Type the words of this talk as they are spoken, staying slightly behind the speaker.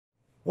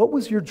What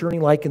was your journey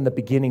like in the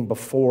beginning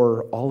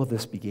before all of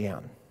this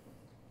began?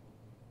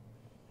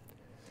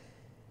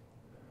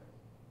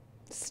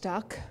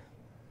 Stuck,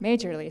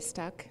 majorly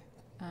stuck.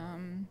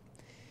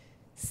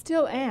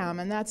 Still am,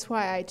 and that's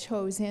why I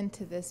chose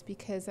into this,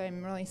 because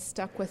I'm really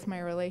stuck with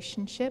my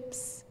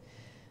relationships.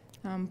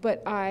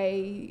 But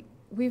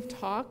we've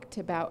talked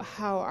about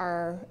how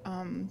our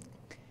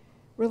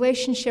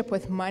relationship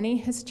with money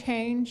has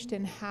changed,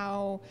 and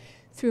how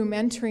through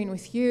mentoring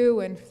with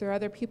you and through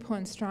other people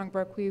in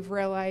Strongbrook, we've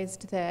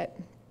realized that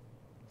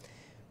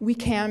we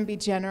can be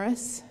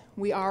generous.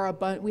 We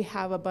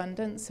have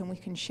abundance, and we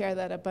can share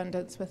that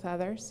abundance with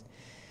others.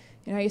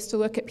 You know, I used to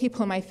look at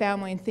people in my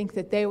family and think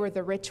that they were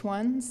the rich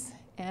ones,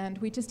 and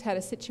we just had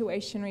a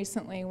situation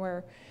recently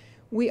where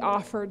we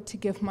offered to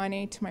give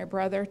money to my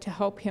brother to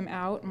help him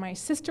out. My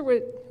sister,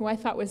 who I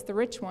thought was the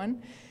rich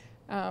one,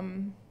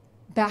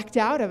 backed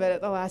out of it at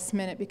the last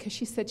minute because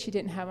she said she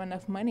didn't have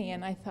enough money,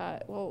 and I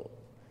thought, well,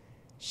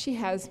 she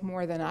has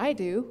more than I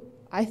do,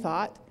 I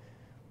thought.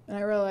 And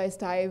I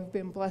realized I've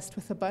been blessed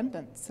with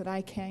abundance that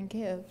I can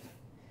give.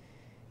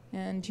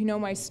 And you know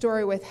my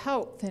story with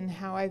health and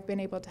how I've been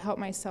able to help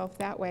myself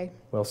that way.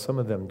 Well, some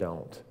of them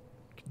don't.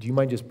 Do you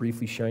mind just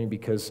briefly sharing?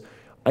 Because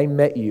I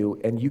met you,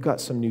 and you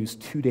got some news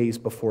 2 days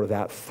before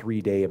that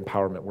 3-day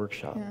empowerment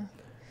workshop.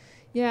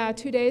 Yeah,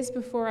 2 days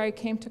before I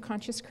came to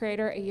Conscious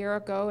Creator a year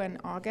ago in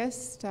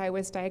August, I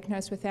was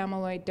diagnosed with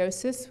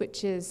amyloidosis,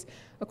 which is,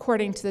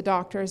 according to the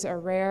doctors, a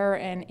rare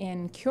and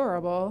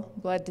incurable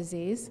blood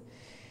disease.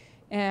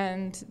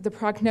 And the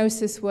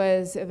prognosis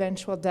was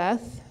eventual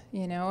death.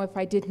 You know, if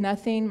I did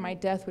nothing, my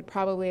death would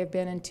probably have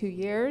been in 2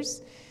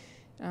 years.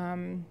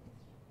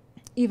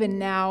 Even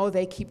now,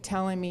 they keep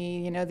telling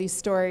me, you know, these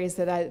stories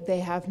that they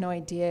have no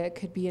idea. It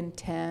could be in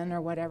 10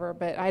 or whatever,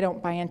 but I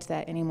don't buy into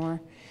that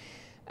anymore.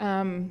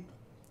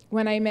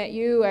 When I met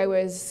you,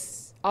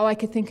 all I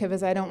could think of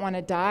is I don't want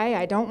to die.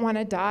 I don't want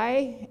to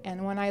die.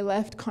 And when I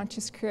left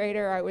Conscious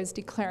Creator, I was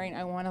declaring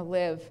I want to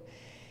live.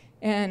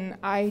 And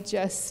I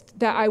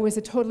was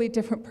a totally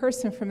different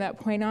person from that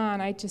point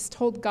on. I just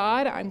told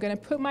God, I'm going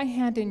to put my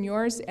hand in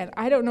yours, and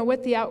I don't know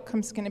what the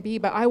outcome's going to be,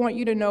 but I want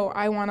you to know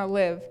I want to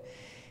live.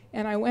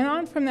 And I went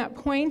on from that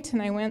point,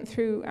 and I went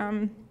through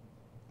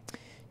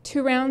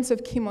 2 rounds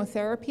of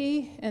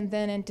chemotherapy, and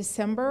then in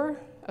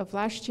December of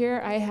last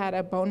year, I had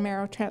a bone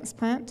marrow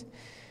transplant.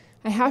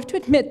 I have to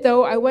admit,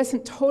 though, I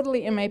wasn't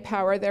totally in my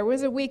power. There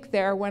was a week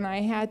there when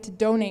I had to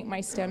donate my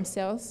stem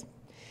cells,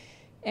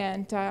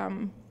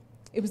 and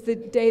it was the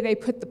day they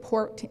put the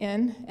port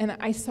in, and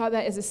I saw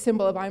that as a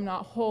symbol of I'm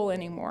not whole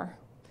anymore.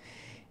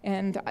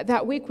 And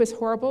that week was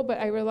horrible, but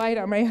I relied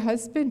on my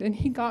husband, and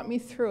he got me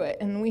through it.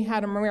 And we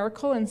had a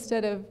miracle.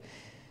 Instead of,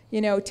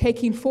 you know,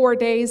 taking 4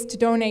 days to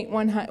donate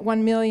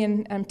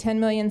 10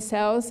 million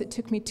cells, it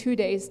took me 2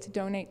 days to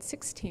donate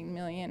 16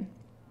 million.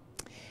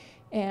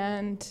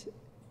 And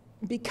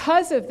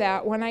because of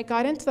that, when I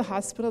got into the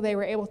hospital, they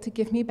were able to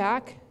give me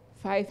back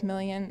 10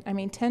 million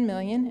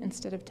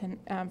instead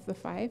of the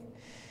 5.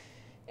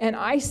 And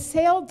I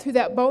sailed through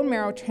that bone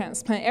marrow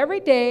transplant.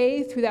 Every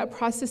day through that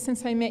process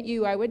since I met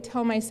you, I would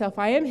tell myself,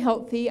 I am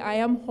healthy, I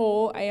am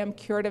whole, I am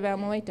cured of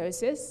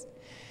amyloidosis.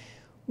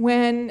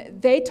 When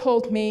they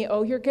told me,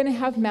 oh, you're going to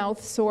have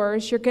mouth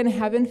sores, you're going to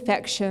have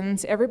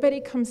infections,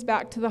 everybody comes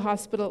back to the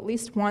hospital at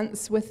least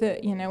once with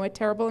a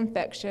terrible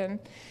infection.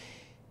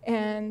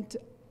 And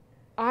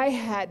I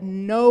had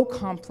no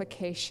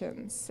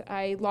complications.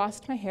 I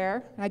lost my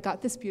hair. I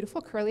got this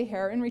beautiful curly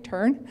hair in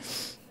return.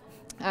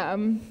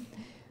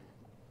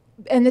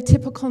 And the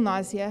typical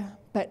nausea,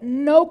 but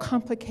no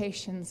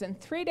complications. And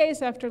 3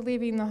 days after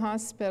leaving the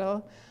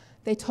hospital,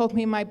 they told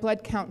me my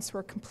blood counts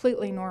were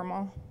completely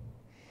normal,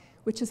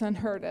 which is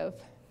unheard of.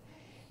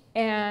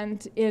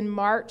 And in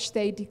March,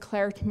 they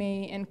declared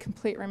me in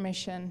complete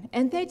remission.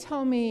 And they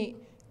tell me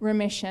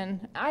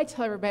remission. I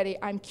tell everybody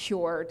I'm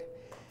cured.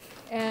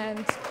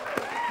 And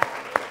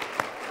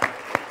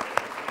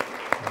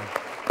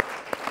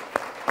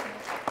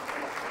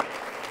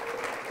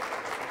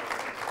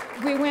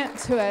we went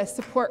to a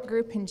support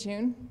group in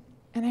June,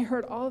 and I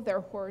heard all of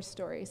their horror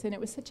stories, and it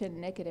was such a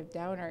negative,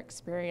 downer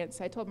experience.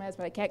 I told my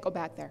husband, I can't go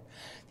back there.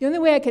 The only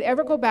way I could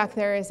ever go back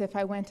there is if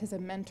I went as a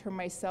mentor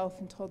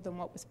myself and told them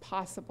what was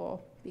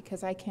possible,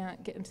 because I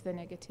can't get into the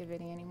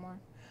negativity anymore.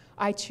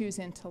 I choose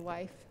into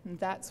life, and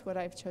that's what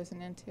I've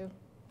chosen into.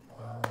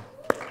 Wow.